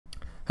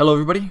Hello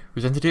everybody,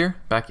 Presented here,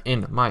 back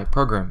in my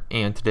program,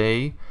 and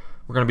today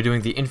we're going to be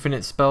doing the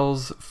infinite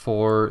spells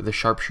for the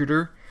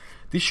Sharpshooter.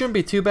 These shouldn't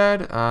be too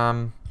bad.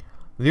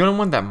 The only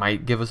one that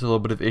might give us a little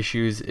bit of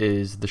issues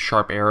is the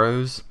sharp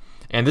arrows,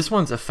 and this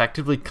one's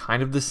effectively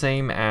kind of the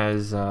same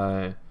as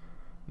the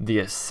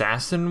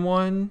assassin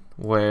one,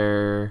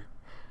 where,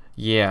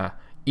 yeah,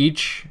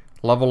 each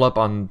level up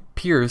on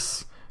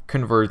Pierce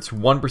converts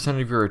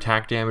 1% of your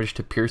attack damage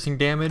to piercing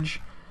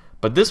damage,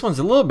 but this one's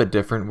a little bit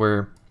different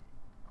where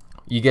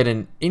you get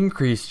an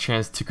increased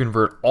chance to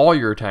convert all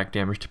your attack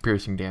damage to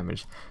piercing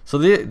damage. So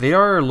they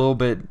are a little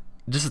bit,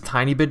 just a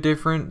tiny bit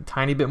different,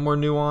 tiny bit more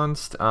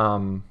nuanced.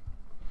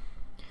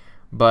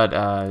 But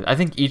I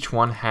think each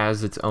one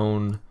has its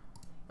own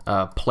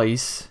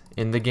place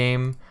in the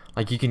game.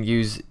 Like you can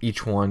use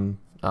each one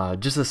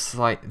just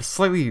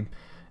slightly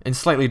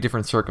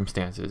different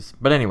circumstances.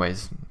 But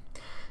anyways,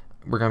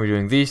 we're going to be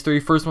doing these three.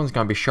 First one's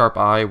going to be Sharp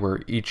Eye, where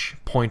each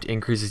point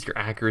increases your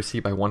accuracy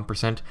by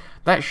 1%.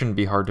 That shouldn't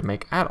be hard to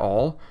make at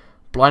all.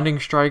 Blinding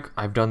Strike,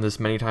 I've done this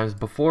many times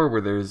before,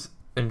 where there's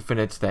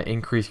infinites that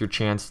increase your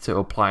chance to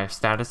apply a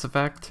status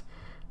effect.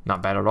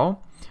 Not bad at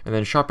all. And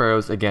then Sharp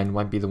Arrows, again,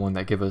 might be the one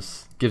that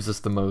gives us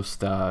the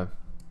most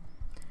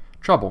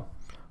trouble.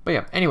 But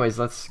yeah, anyways,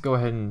 let's go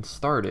ahead and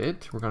start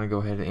it. We're going to go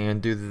ahead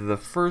and do the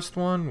first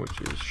one,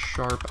 which is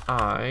Sharp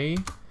Eye.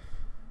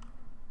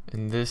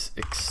 And this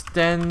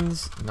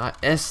extends, not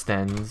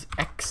extends,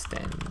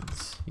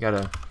 extends. You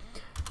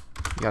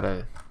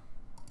gotta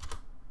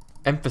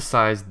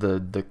emphasize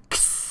the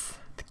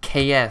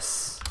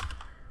KS.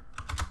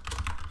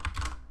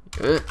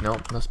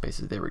 No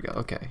spaces. There we go.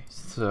 Okay,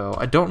 so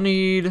I don't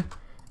need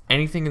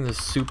anything in the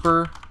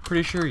super.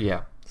 Pretty sure,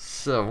 yeah.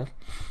 So what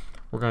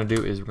we're gonna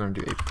do is we're gonna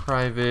do a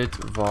private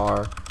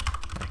var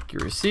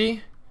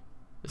accuracy.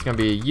 It's gonna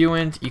be a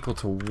uint equal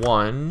to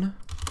 1.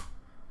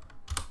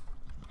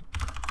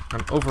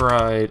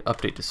 Override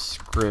update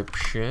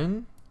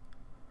description.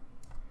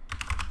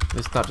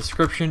 This dot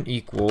description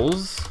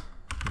equals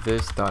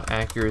this dot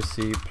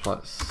accuracy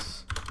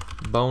plus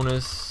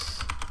bonus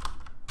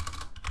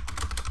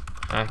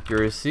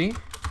accuracy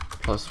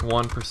plus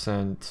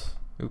 1%.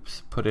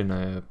 Oops, put in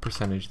a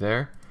percentage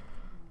there.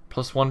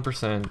 Plus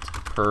 1%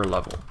 per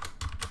level.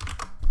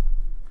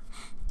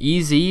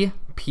 Easy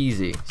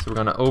peasy. So we're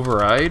gonna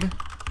override.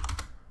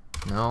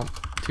 No,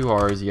 2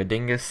 R's, you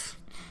dingus.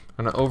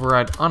 I'm going to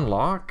override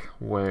unlock,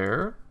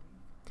 where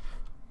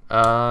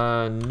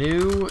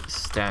new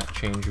stat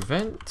change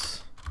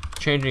event,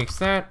 changing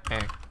stat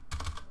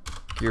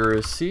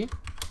accuracy,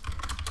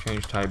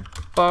 change type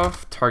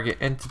buff, target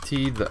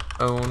entity the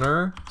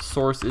owner,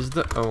 source is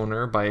the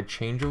owner by a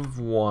change of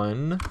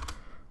 1,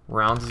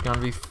 rounds is going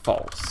to be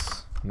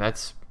false. And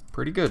that's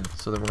pretty good.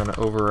 So then we're going to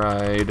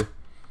override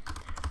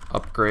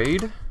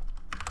upgrade,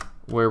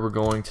 where we're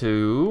going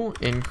to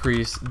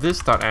increase this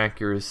dot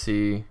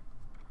accuracy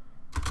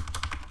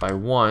by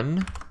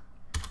 1,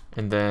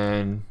 and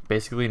then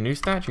basically a new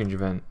stat change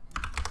event.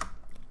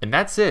 And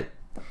that's it.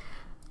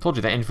 Told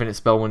you that infinite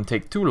spell wouldn't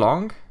take too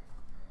long.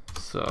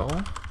 So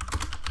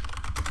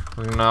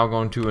we're now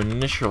going to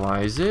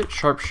initialize it.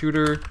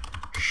 Sharpshooter,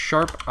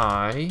 Sharp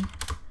Eye,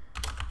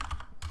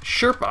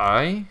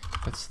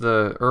 that's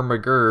the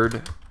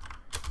Ermagerd,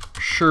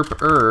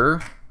 Sharp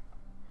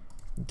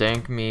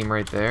dank meme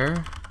right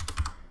there.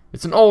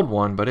 It's an old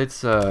one, but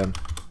it's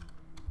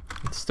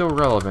still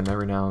relevant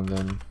every now and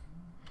then.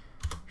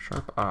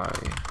 Sharp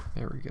Eye.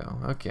 There we go.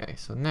 Okay,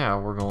 so now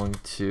we're going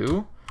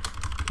to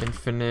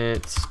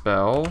infinite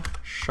spell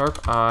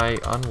Sharp Eye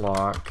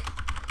unlock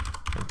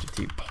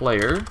entity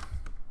player.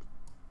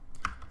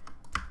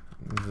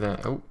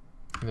 Then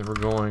we're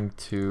going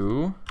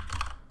to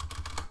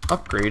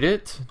upgrade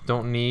it.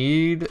 Don't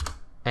need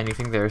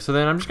anything there. So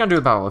then I'm just gonna do it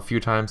about a few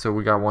times. So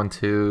we got 1,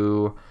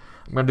 2.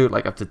 I'm gonna do it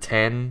like up to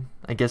 10.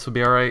 I guess would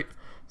be all right.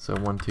 So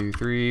 1, 2,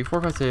 3,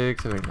 4, 5,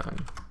 6, 7, 8, 9.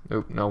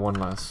 Nope, no, one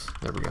less.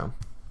 There we go.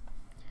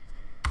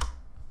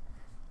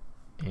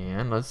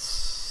 And let's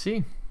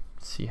see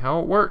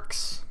how it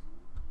works.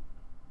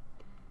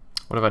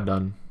 What have I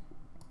done?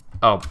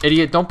 Oh,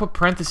 idiot, don't put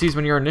parentheses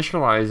when you're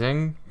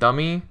initializing,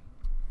 dummy.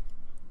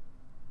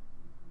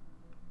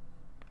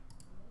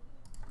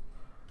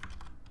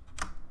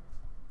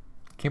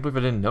 Can't believe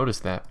I didn't notice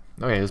that.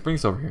 Okay, let's bring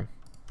this over here.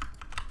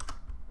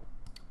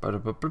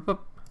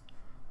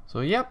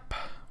 So yep,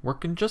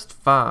 working just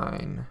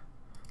fine.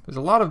 There's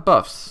a lot of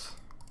buffs.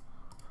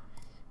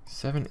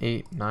 7,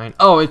 8, 9.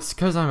 Oh, it's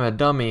because I'm a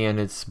dummy and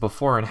it's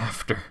before and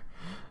after.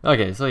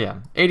 Okay, so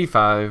yeah,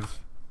 85.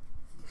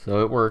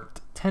 So it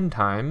worked 10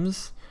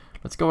 times.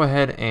 Let's go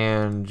ahead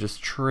and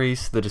just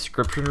trace the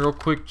description real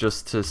quick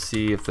just to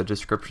see if the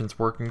description's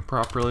working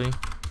properly.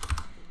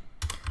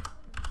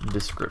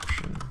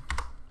 Description.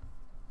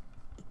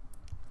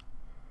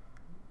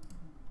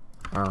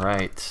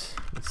 Alright,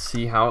 let's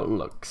see how it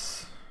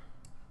looks.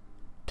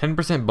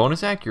 10%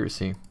 bonus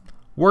accuracy.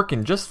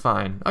 Working just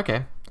fine.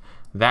 Okay.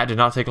 That did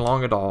not take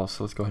long at all,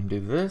 so let's go ahead and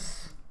do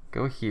this.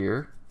 Go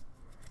here.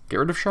 Get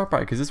rid of Sharp Eye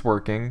because it's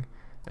working.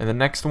 And the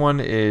next one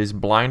is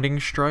Blinding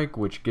Strike,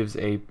 which gives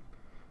a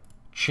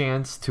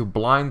chance to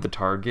blind the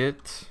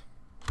target.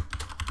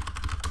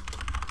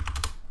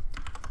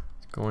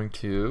 It's going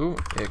to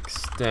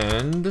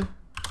extend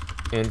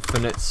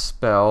infinite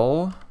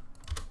spell.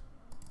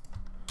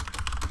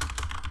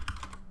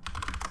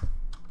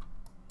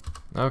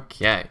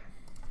 Okay.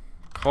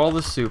 Call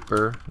the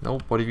super.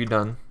 Nope, what have you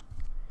done?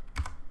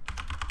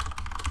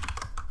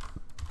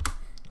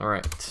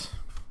 Alright.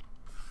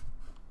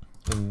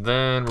 And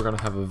then we're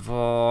gonna have a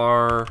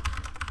var,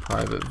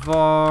 private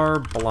var,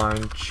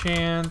 blind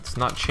chance,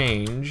 not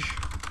change,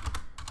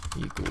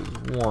 equals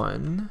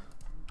 1.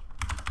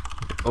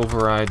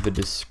 Override the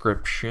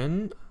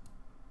description.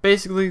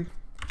 Basically,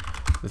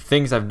 the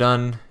things I've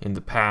done in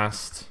the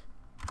past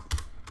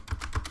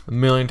a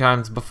million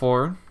times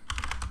before.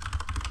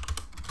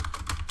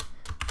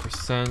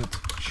 Percent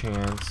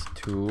chance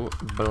to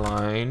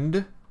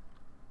blind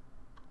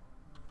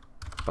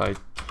by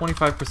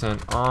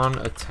 25% on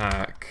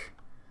attack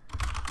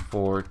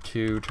for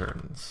 2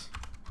 turns.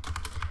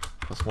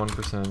 Plus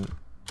 1%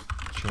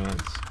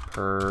 chance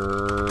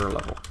per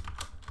level.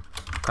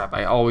 Crap,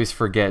 I always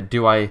forget.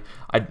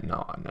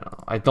 No,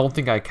 I don't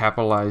think I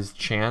capitalized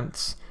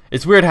chance.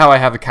 It's weird how I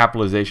have a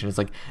capitalization. It's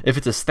like if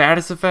it's a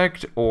status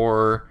effect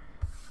or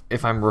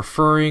if I'm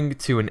referring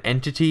to an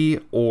entity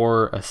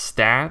or a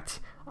stat,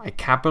 I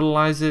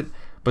capitalize it.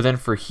 But then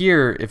for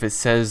here, if it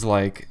says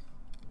like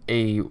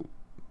a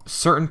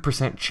certain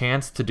percent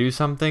chance to do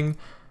something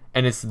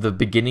and it's the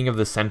beginning of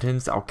the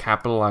sentence, I'll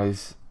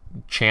capitalize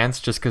chance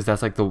just because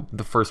that's like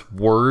the first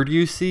word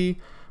you see.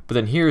 But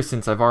then here,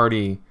 since I've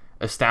already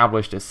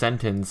established a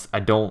sentence, I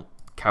don't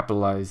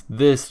capitalize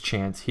this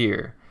chance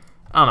here.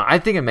 I don't know, I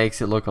think it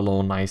makes it look a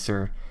little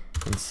nicer,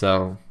 and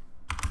so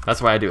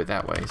that's why I do it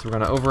that way. So we're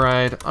gonna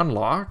override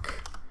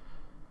unlock,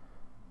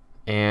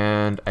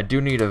 and I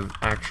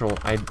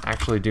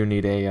actually do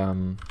need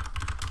a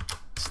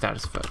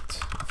status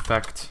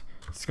effect.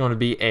 It's going to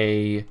be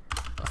a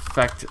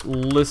effect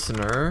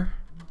listener.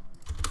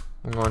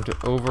 I'm going to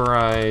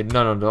override,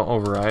 no, don't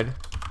override.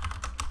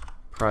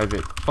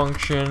 Private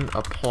function,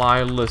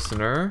 apply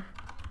listener.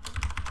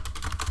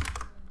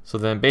 So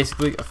then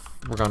basically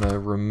we're going to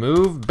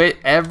remove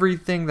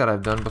everything that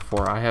I've done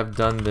before. I have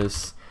done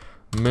this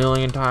a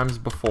million times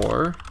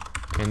before,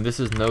 and this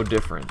is no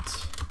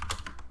different.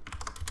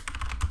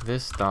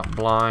 This dot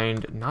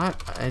blind, I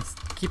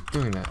keep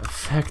doing that.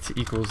 Effect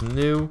equals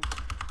new.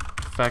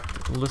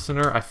 Effect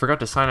listener. I forgot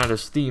to sign out of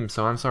Steam,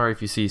 so I'm sorry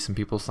if you see some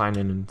people sign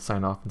in and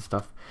sign off and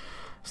stuff.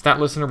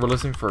 Stat listener, we're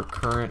listening for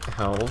current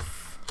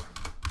health.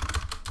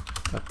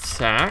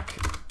 Attack.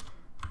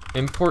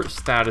 Import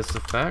status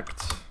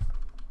effect.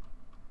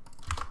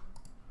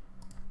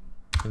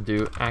 And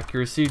do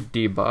accuracy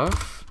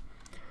debuff.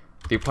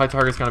 The applied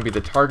target is going to be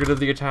the target of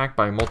the attack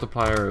by a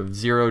multiplier of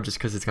 0 just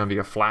because it's going to be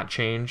a flat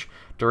change.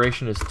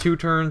 Duration is 2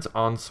 turns.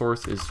 On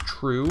source is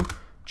true.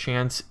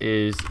 Chance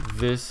is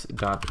this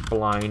dot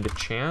blind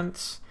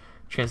chance.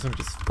 Chance limit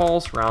is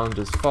false. Round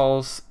is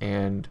false.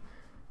 And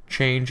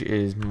change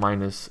is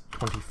minus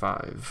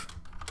 25.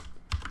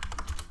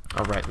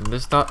 Alright, and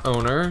this dot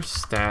owner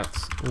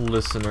stats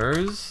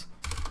listeners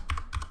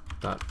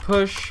dot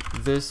push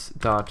this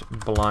dot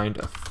blind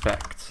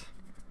effect.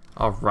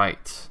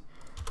 Alright.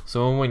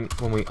 So when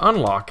we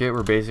unlock it,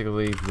 we're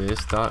basically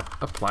this dot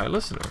apply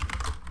listener.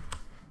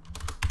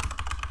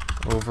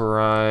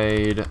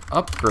 Override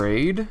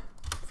upgrade.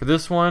 For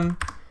this one,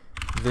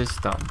 this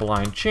dot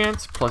blind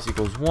chance plus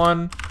equals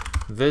 1.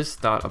 This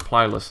dot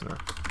apply listener.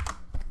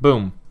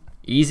 Boom.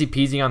 Easy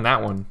peasy on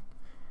that one.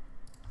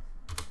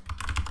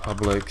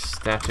 Public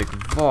static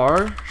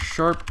var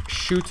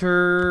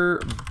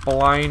sharpshooter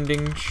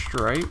blinding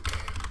strike.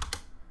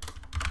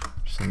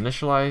 Just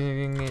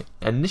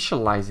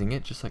initializing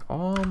it just like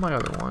all my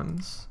other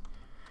ones.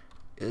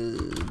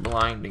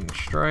 Blinding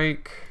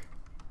strike.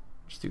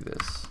 Just do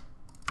this.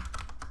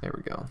 There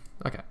we go.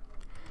 Okay.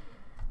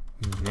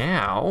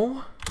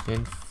 Now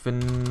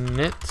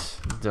infinite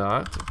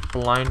dot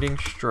blinding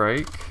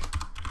strike.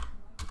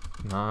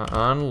 Not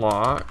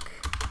unlock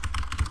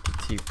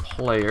entity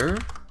player.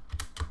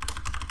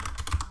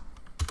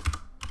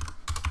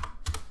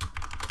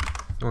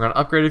 We're going to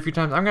upgrade it a few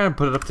times. I'm going to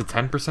put it up to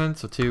 10%.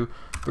 So 2,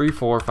 3,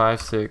 4,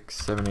 5, 6,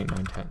 7, 8,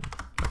 9, 10.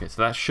 Okay,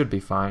 so that should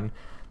be fine.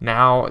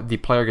 Now the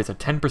player gets a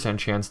 10%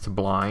 chance to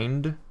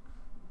blind.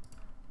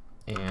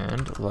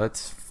 And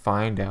let's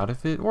find out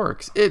if it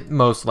works. It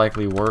most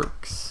likely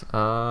works.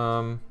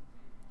 Blind.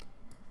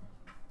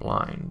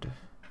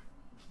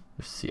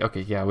 Let's see.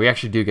 Okay, yeah, we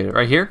actually do get it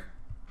right here.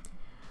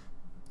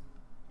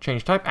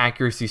 Change type,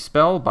 accuracy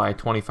spell by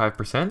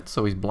 25%.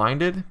 So he's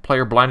blinded.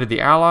 Player blinded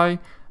the ally.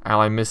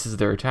 Ally misses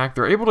their attack.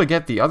 They're able to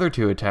get the other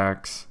 2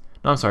 attacks.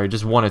 No, I'm sorry,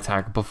 just 1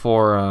 attack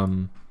before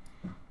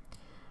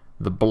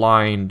the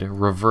blind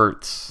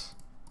reverts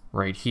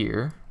right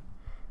here.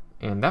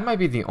 And that might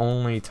be the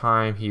only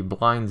time he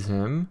blinds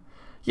him.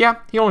 Yeah,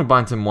 he only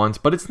blinds him once,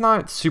 but it's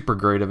not super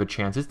great of a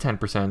chance. It's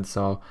 10%,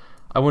 so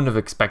I wouldn't have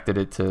expected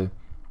it to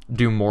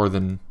do more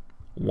than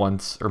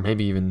once, or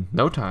maybe even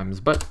no times,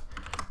 but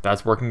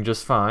that's working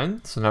just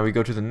fine. So now we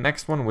go to the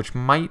next one, which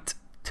might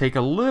take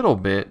a little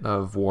bit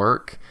of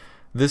work.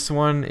 This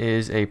one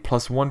is a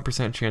plus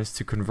 1% chance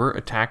to convert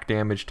attack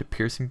damage to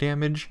piercing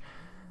damage.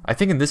 I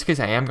think in this case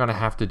I am going to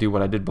have to do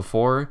what I did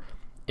before,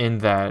 in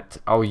that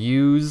I'll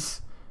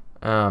use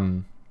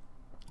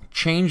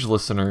change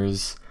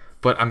listeners,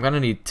 but I'm going to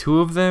need 2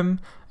 of them,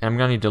 and I'm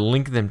going to need to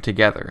link them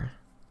together.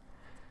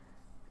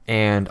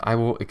 And I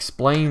will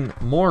explain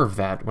more of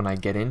that when I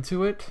get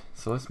into it.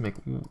 So let's make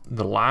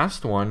the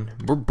last one.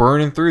 We're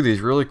burning through these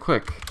really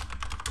quick.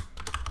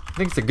 I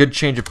think it's a good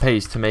change of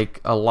pace to make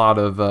a lot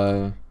of,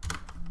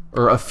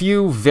 or a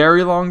few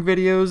very long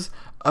videos,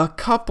 a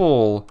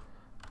couple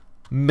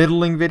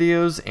middling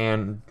videos,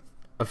 and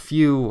a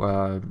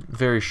few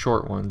very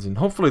short ones. And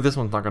hopefully this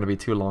one's not going to be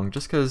too long,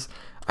 just because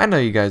I know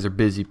you guys are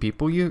busy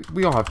people.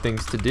 We all have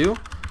things to do.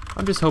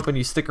 I'm just hoping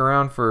you stick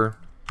around for,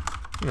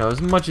 you know, as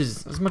much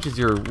as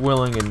you're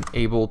willing and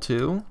able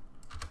to.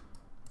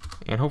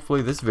 And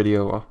hopefully this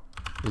video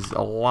is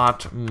a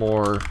lot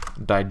more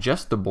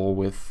digestible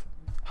with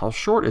how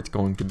short it's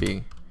going to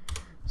be.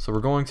 So we're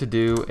going to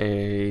do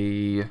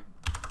a,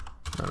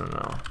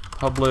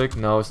 public.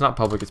 No, it's not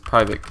public, it's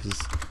private, because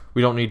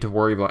we don't need to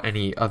worry about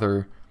any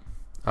other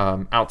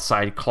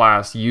outside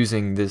class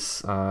using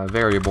this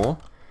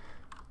variable.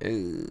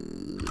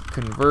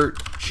 Convert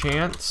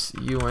chance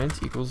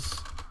uint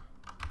equals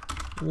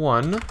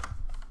 1.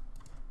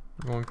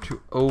 We're going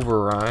to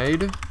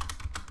override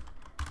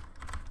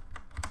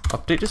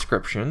update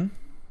description.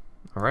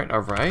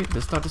 Alright.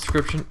 This dot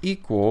description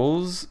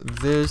equals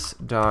this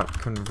dot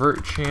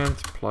convert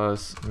chance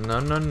plus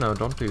no,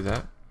 don't do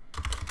that.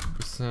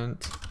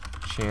 Percent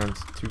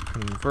chance to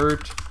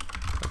convert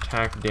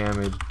attack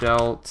damage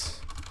dealt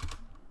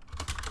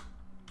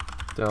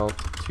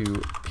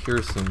to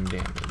piercing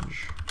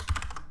damage.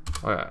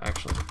 Oh yeah,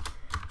 actually,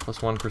 plus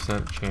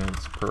 1%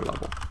 chance per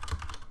level.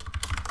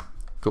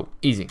 Cool,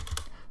 easy.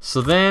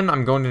 So then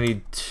I'm going to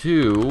need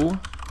 2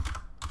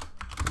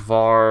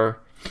 var,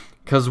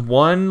 because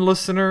one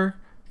listener,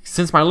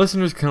 since my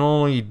listeners can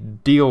only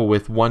deal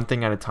with one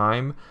thing at a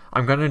time,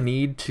 I'm going to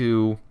need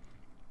to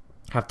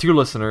have 2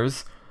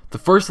 listeners. The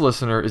first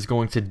listener is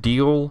going to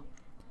deal,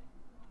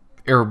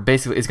 or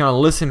basically it's going to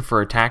listen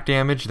for attack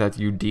damage that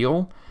you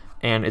deal,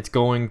 and it's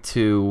going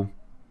to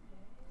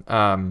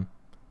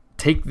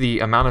take the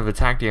amount of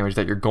attack damage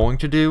that you're going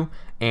to do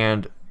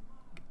and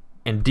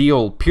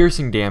deal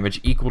piercing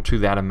damage equal to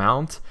that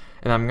amount.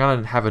 And I'm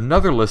going to have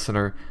another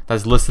listener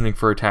that's listening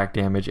for attack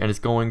damage, and it's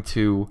going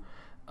to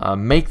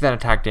make that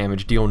attack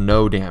damage deal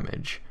no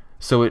damage.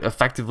 So it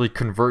effectively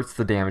converts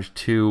the damage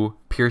to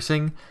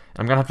piercing.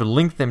 I'm going to have to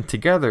link them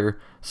together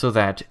so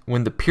that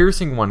when the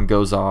piercing one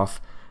goes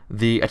off,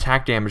 the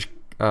attack damage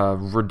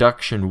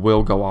reduction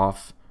will go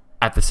off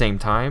at the same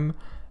time.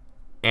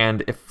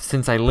 And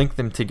since I link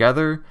them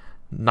together,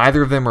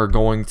 neither of them are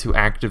going to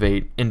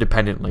activate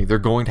independently. They're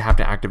going to have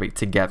to activate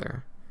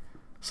together.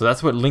 So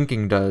that's what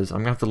linking does. I'm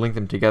going to have to link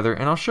them together,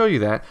 and I'll show you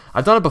that.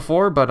 I've done it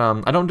before, but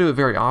I don't do it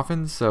very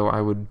often, so I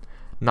would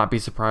not be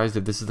surprised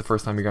if this is the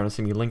first time you're going to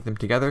see me link them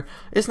together.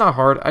 It's not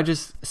hard. I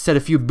just set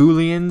a few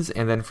booleans,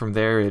 and then from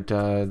there,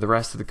 the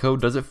rest of the code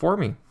does it for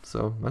me.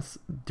 So let's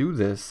do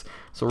this.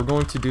 So we're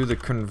going to do the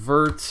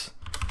convert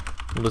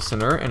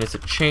listener, and it's a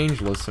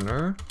change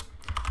listener,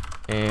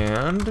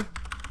 and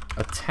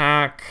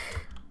attack,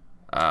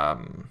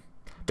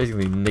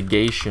 basically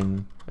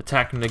negation,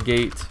 attack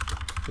negate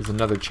is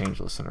another change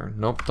listener.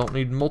 Nope, don't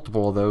need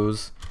multiple of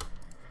those.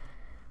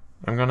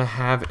 I'm gonna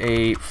have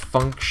a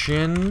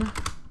function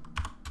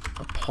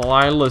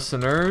apply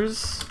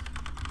listeners.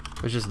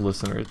 It's just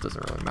listeners,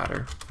 doesn't really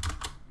matter.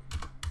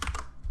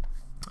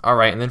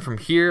 Alright, and then from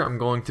here I'm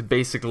going to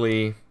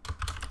basically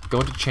go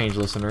into change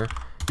listener,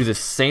 do the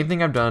same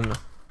thing I've done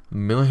a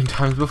million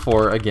times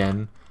before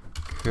again.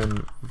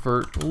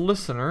 Convert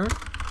listener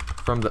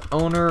from the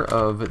owner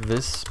of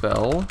this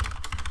spell.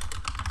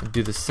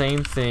 Do the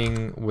same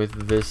thing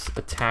with this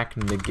attack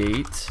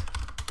negate.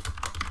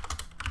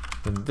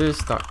 And this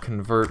dot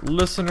convert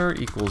listener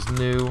equals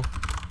new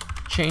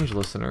change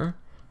listener.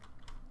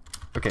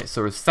 Okay,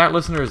 so a stat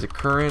listener is a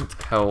current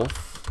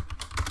health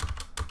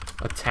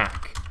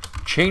attack.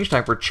 Change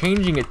type, we're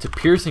changing it to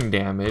piercing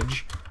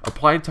damage.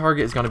 Applied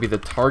target is going to be the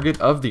target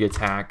of the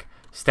attack.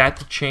 Stat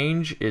to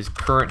change is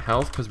current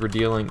health because we're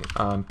dealing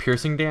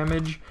piercing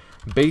damage.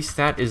 Base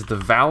stat is the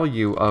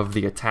value of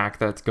the attack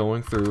that's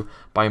going through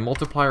by a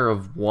multiplier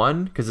of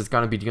 1 because it's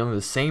going to be dealing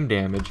the same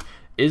damage.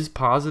 Is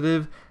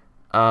positive.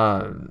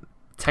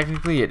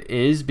 Technically it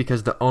is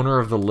because the owner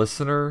of the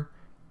listener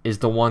is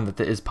the one that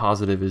the is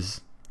positive is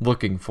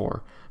looking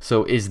for.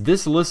 So is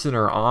this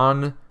listener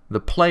on the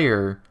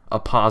player a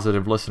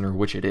positive listener,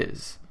 which it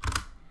is.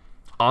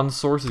 On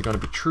source is going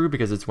to be true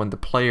because it's when the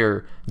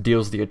player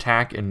deals the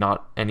attack and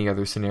not any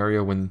other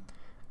scenario when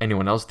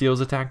anyone else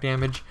deals attack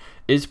damage.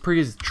 Is pre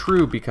is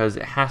true because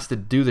it has to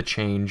do the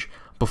change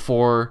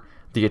before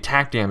the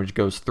attack damage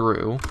goes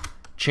through.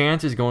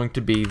 Chance is going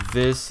to be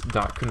this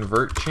dot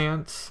convert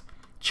chance.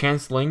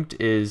 Chance linked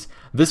is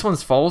this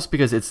one's false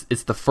because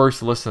it's the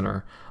first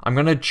listener. I'm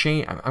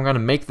gonna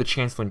make the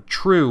chance link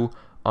true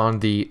on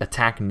the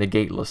attack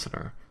negate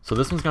listener. So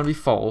this one's gonna be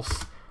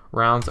false.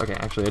 rounds. Okay,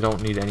 actually, I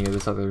don't need any of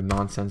this other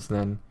nonsense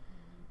then.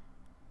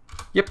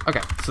 Yep,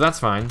 okay, so that's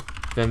fine.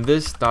 Then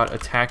this dot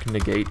attack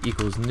negate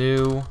equals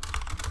new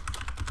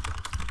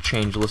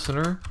change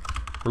listener.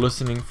 We're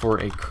listening for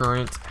a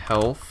current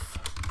health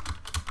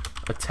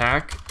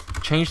attack.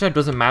 Change type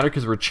doesn't matter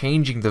because we're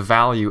changing the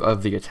value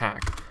of the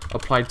attack.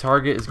 Applied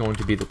target is going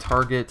to be the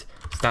target.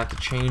 Stat to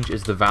change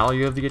is the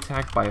value of the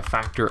attack by a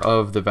factor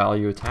of the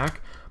value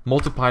attack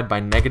multiplied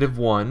by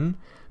 -1,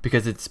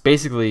 because it's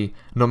basically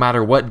no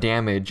matter what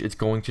damage it's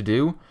going to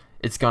do,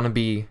 it's going to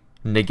be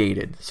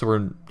negated.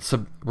 So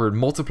we're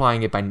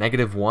multiplying it by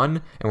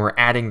 -1 and we're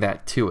adding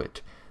that to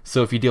it.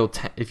 So if you deal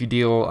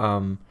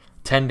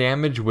 10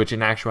 damage, which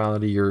in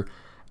actuality you're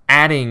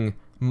adding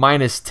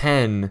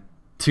 -10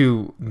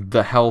 to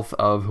the health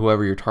of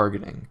whoever you're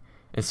targeting.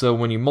 And so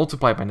when you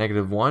multiply by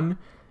 -1,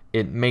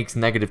 it makes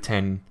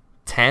 -10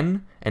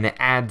 10, and it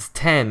adds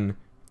 10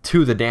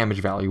 to the damage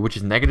value, which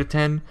is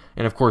 -10,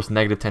 and of course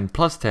 -10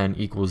 plus 10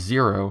 equals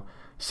 0,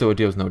 so it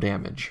deals no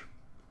damage.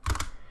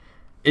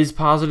 Is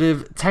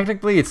positive.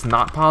 Technically it's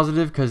not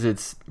positive because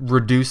it's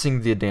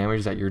reducing the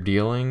damage that you're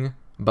dealing,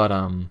 but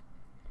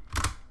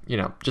you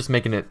know, just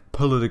making it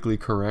politically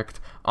correct.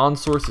 On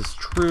source is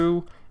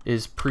true,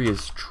 is pre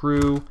is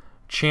true,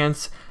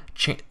 chance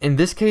in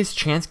this case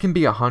chance can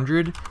be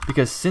 100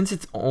 because since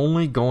it's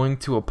only going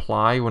to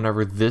apply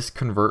whenever this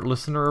convert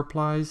listener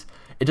applies,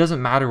 it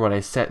doesn't matter what I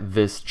set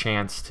this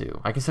chance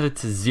to. I can set it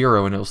to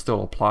 0 and it'll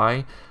still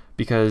apply,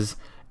 because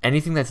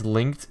anything that's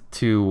linked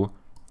to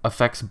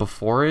effects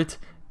before it,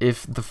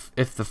 if the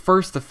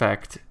first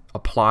effect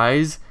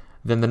applies,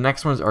 then the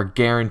next ones are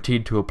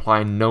guaranteed to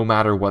apply no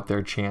matter what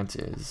their chance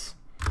is.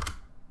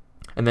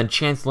 And then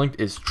chance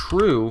linked is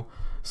true,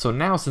 so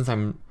now since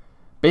I'm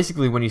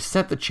basically, when you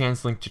set the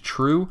chance link to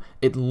true,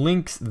 it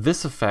links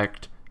this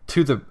effect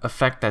to the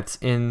effect that's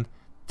in,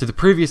 to the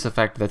previous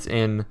effect that's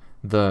in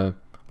the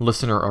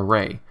listener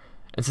array.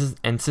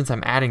 And since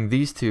I'm adding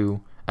these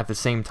two at the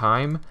same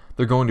time,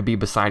 they're going to be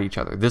beside each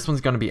other. This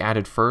one's going to be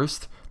added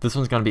first, this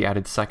one's going to be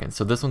added second.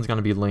 So this one's going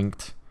to be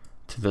linked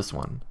to this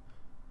one.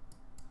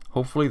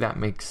 Hopefully that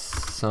makes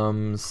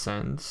some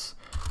sense.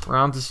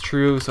 Rounds is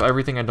true, so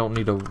everything I don't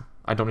need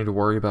to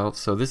worry about.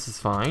 So this is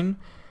fine.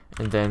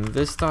 And then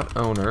this dot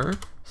owner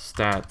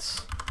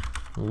stats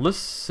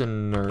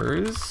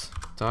listeners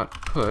dot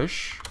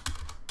push,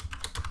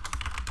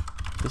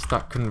 this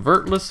dot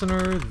convert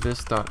listener,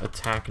 this dot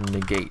attack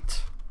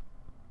negate.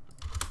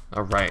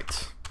 All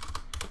right,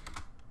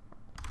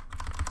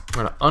 I'm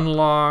gonna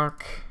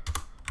unlock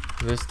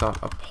this dot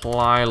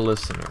apply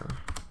listener,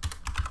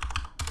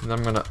 and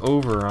I'm gonna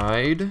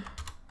override.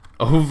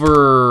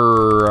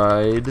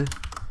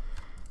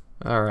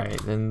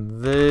 Alright,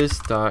 then this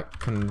dot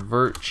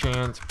convert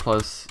chance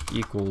plus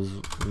equals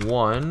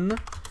 1.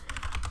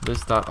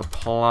 This dot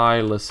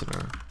apply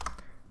listener.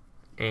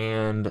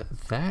 And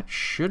that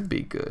should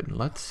be good.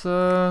 Let's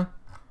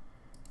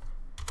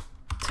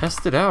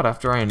test it out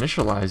after I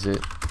initialize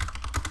it.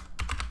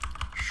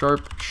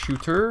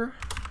 Sharpshooter.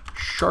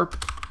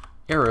 Sharp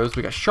arrows.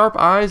 We got sharp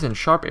eyes and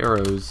sharp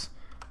arrows.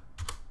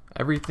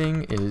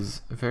 Everything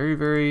is very,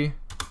 very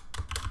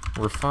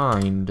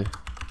refined.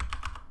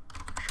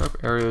 Sharp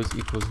arrows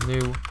equals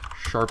new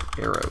sharp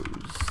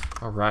arrows.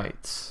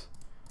 Alright.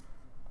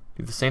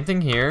 Do the same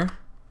thing here.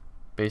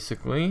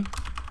 Basically.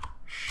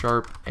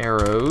 Sharp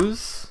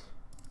arrows.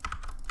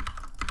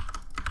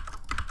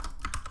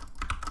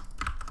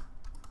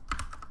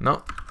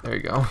 No, there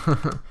you go.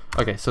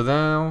 Okay, so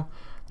now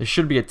there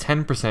should be a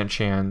 10%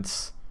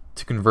 chance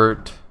to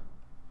convert.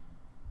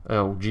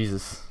 Oh,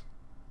 Jesus.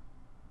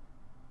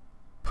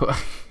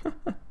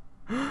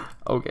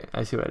 Okay,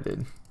 I see what I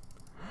did.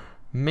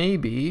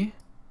 Maybe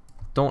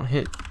don't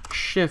hit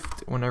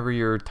shift whenever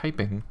you're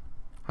typing.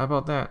 How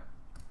about that?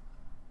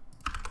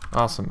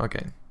 Awesome,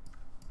 okay.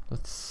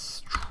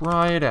 Let's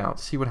try it out,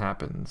 see what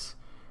happens.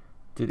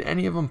 Did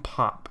any of them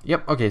pop?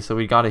 Yep, okay, so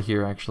we got it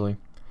here actually.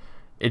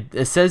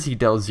 It says he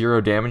dealt 0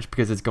 damage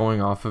because it's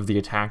going off of the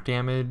attack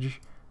damage,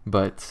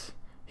 but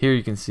here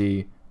you can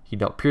see he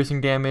dealt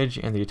piercing damage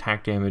and the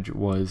attack damage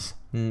was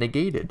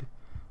negated.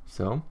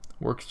 So,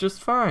 works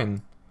just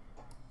fine.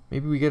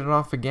 Maybe we get it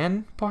off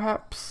again,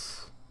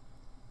 perhaps?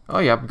 Oh,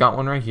 yep, got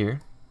one right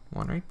here.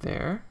 One right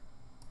there.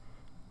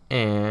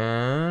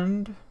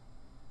 And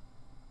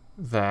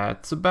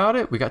that's about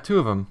it. We got 2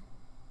 of them.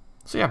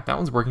 So yeah, that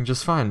one's working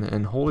just fine.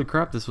 And holy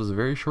crap, this was a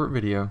very short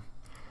video.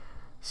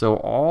 So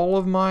all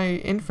of my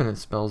infinite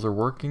spells are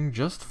working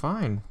just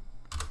fine.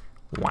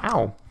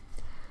 Wow.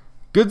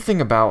 Good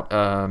thing about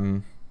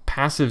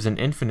passives and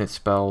infinite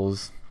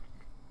spells,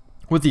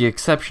 with the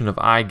exception of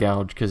Eye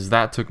Gouge, because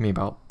that took me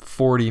about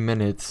 40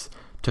 minutes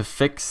to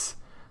fix,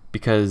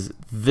 because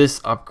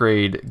this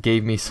upgrade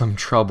gave me some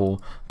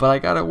trouble, but I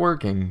got it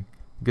working.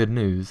 Good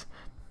news.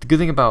 The good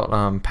thing about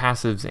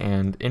passives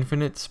and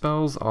infinite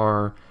spells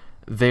are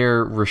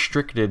they're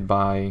restricted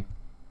by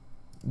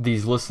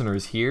these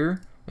listeners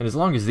here, and as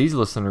long as these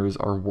listeners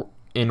are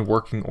in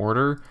working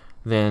order,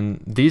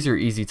 then these are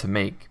easy to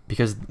make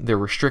because they're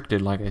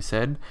restricted, like I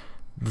said.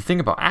 The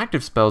thing about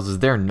active spells is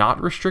they're not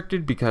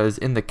restricted, because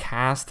in the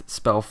cast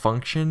spell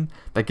function,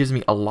 that gives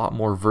me a lot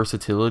more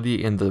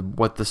versatility in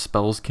what the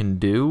spells can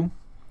do.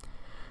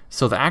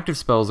 So the active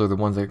spells are the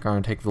ones that are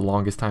going to take the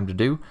longest time to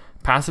do.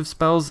 Passive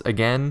spells,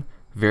 again,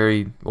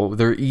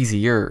 they're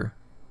easier.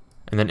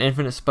 And then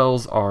infinite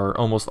spells are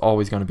almost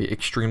always going to be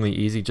extremely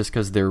easy, just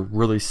because they're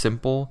really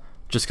simple,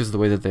 just because of the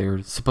way that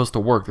they're supposed to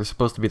work. They're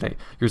supposed to be like,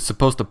 you're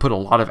supposed to put a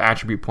lot of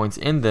attribute points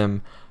in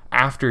them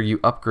after you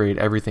upgrade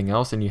everything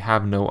else, and you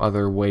have no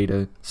other way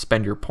to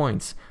spend your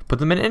points. Put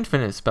them in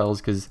infinite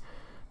spells, because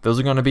those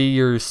are going to be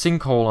your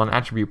sinkhole on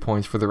attribute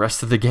points for the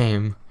rest of the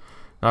game.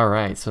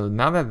 Alright, so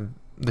now that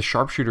the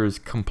Sharpshooter is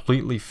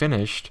completely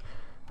finished,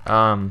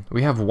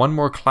 we have one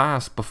more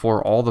class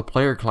before all the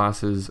player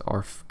classes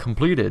are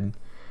completed.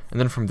 And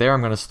then from there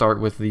I'm going to start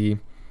with the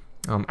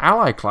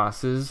ally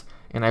classes,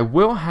 and I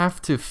will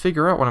have to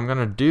figure out what I'm going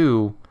to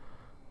do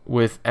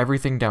with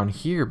everything down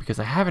here, because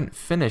I haven't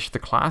finished the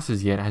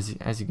classes yet,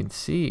 as you can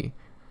see.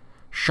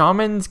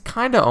 Shaman's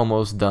kind of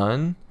almost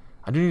done.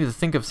 I do need to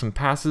think of some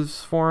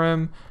passives for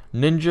him.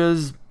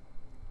 Ninjas,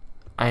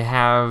 I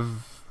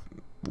have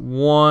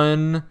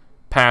one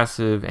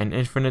passive, and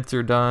infinites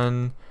are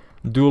done.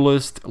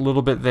 Duelist, a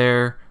little bit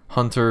there.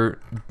 Hunter,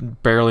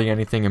 barely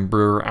anything, and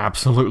Brewer,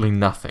 absolutely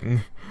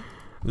nothing.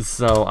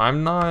 So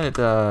I'm not,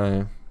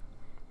 I'm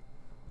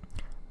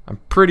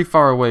pretty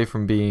far away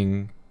from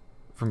being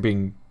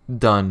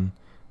done,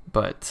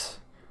 but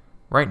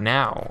right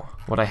now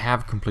what I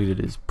have completed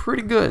is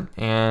pretty good,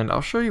 and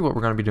I'll show you what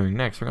we're going to be doing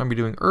next. We're going to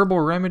be doing Herbal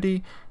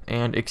Remedy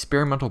and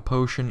Experimental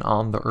Potion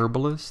on the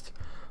Herbalist.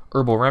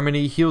 Herbal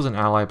Remedy heals an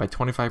ally by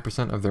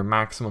 25% of their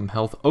maximum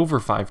health over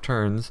 5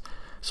 turns,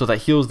 so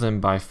that heals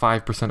them by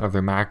 5% of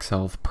their max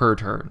health per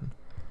turn.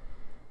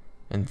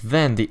 And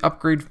then the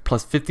upgrade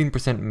plus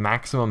 15%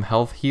 maximum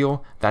health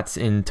heal, that's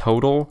in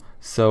total,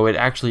 so it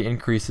actually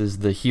increases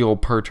the heal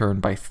per turn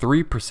by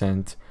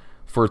 3%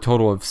 for a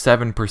total of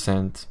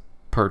 7%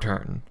 per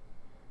turn.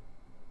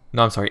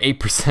 No, I'm sorry,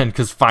 8%,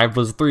 because 5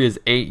 plus 3 is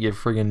 8, you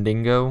friggin'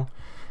 dingo.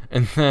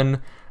 And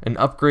then an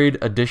upgrade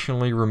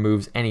additionally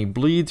removes any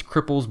bleeds,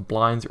 cripples,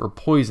 blinds, or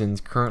poisons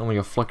currently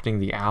afflicting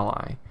the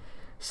ally.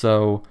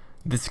 So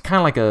this is kind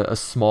of like a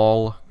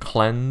small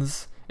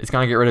cleanse. It's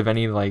gonna get rid of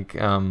any, like,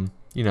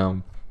 you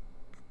know,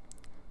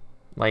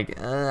 like,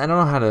 I don't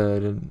know how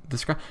to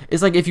describe.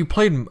 It's like if you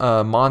played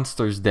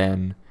Monster's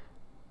Den.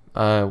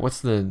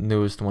 What's the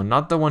newest one?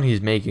 Not the one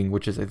he's making,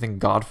 which is, I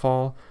think,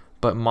 Godfall,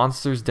 but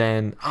Monster's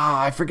Den.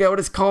 I forget what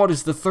it's called.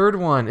 It's the third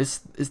one. It's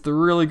the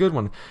really good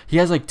one. He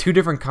has like 2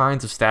 different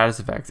kinds of status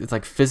effects. It's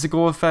like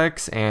physical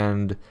effects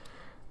and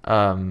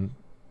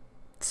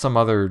some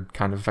other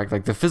kind of effect.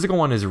 Like the physical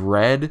one is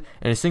red,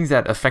 and it's things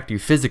that affect you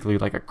physically,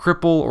 like a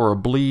cripple or a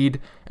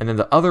bleed, and then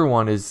the other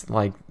one is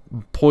like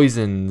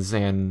poisons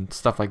and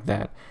stuff like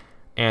that.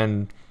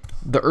 And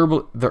the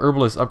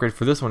herbalist upgrade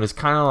for this one is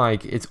kind of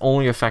like it's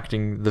only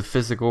affecting the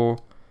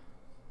physical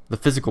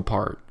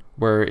part,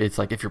 where it's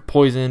like if you're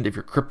poisoned, if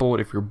you're crippled,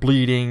 if you're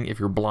bleeding, if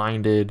you're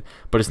blinded,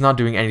 but it's not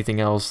doing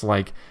anything else,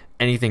 like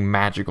anything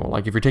magical.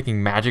 Like if you're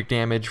taking magic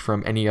damage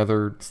from any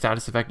other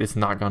status effect, it's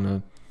not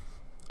gonna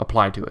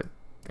apply to it.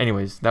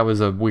 Anyways, that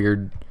was a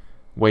weird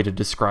way to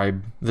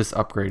describe this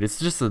upgrade. It's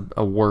just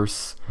a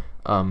worse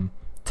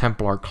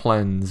Templar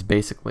cleanse,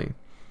 basically.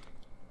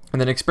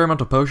 And then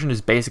Experimental Potion is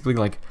basically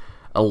like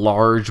a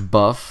large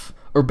buff,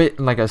 or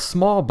like a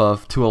small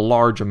buff to a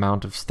large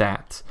amount of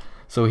stats.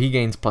 So he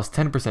gains plus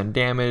 10%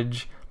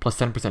 damage, plus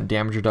 10%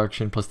 damage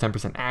reduction, plus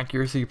 10%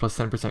 accuracy, plus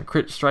 10%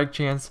 crit strike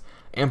chance,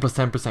 and plus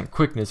 10%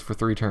 quickness for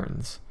 3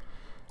 turns.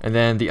 And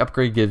then the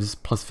upgrade gives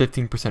plus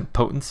 15%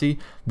 potency.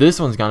 This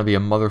one's gonna be a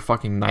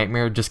motherfucking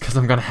nightmare, just because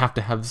I'm gonna have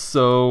to have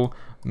so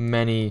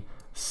many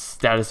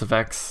status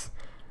effects.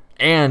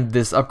 And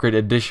this upgrade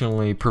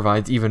additionally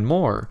provides even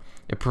more.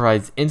 It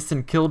provides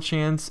instant kill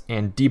chance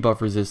and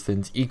debuff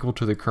resistance equal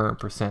to the current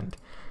percent.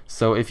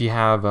 So if you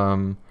have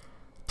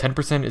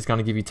 10%, it's going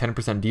to give you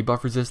 10%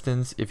 debuff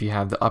resistance. If you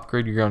have the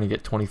upgrade, you're going to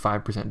get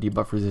 25%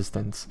 debuff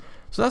resistance.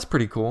 So that's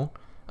pretty cool.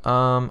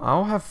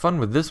 I'll have fun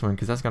with this one,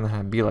 because that's going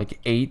to be like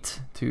 8,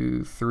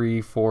 2,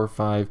 3, 4,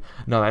 5.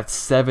 No, that's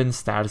 7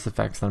 status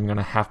effects that I'm going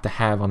to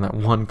have on that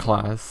one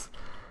class.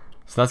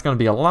 So that's going to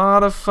be a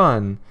lot of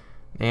fun.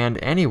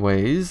 And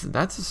anyways,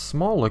 that's a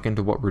small look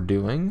into what we're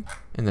doing.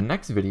 In the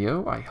next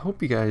video, I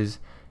hope you guys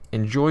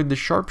enjoyed the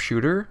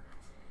Sharpshooter.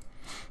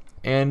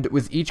 And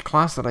with each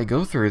class that I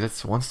go through,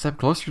 that's one step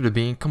closer to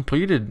being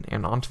completed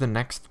and on to the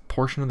next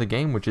portion of the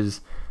game, which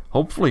is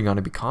hopefully going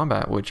to be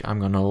combat, which I'm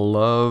going to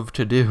love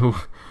to do.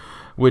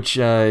 Which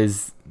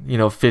is, you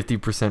know,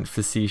 50%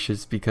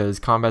 facetious, because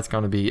combat's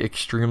going to be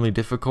extremely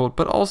difficult,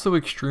 but also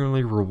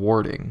extremely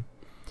rewarding.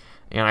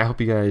 And I hope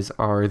you guys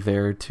are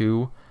there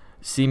to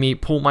see me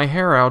pull my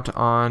hair out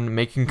on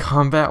making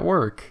combat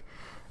work.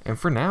 And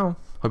for now,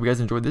 hope you guys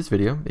enjoyed this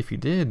video. If you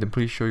did, then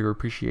please show your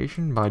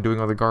appreciation by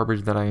doing all the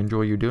garbage that I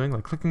enjoy you doing,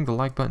 like clicking the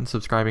like button,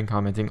 subscribing,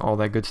 commenting, all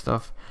that good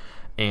stuff.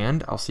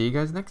 And I'll see you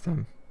guys next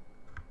time.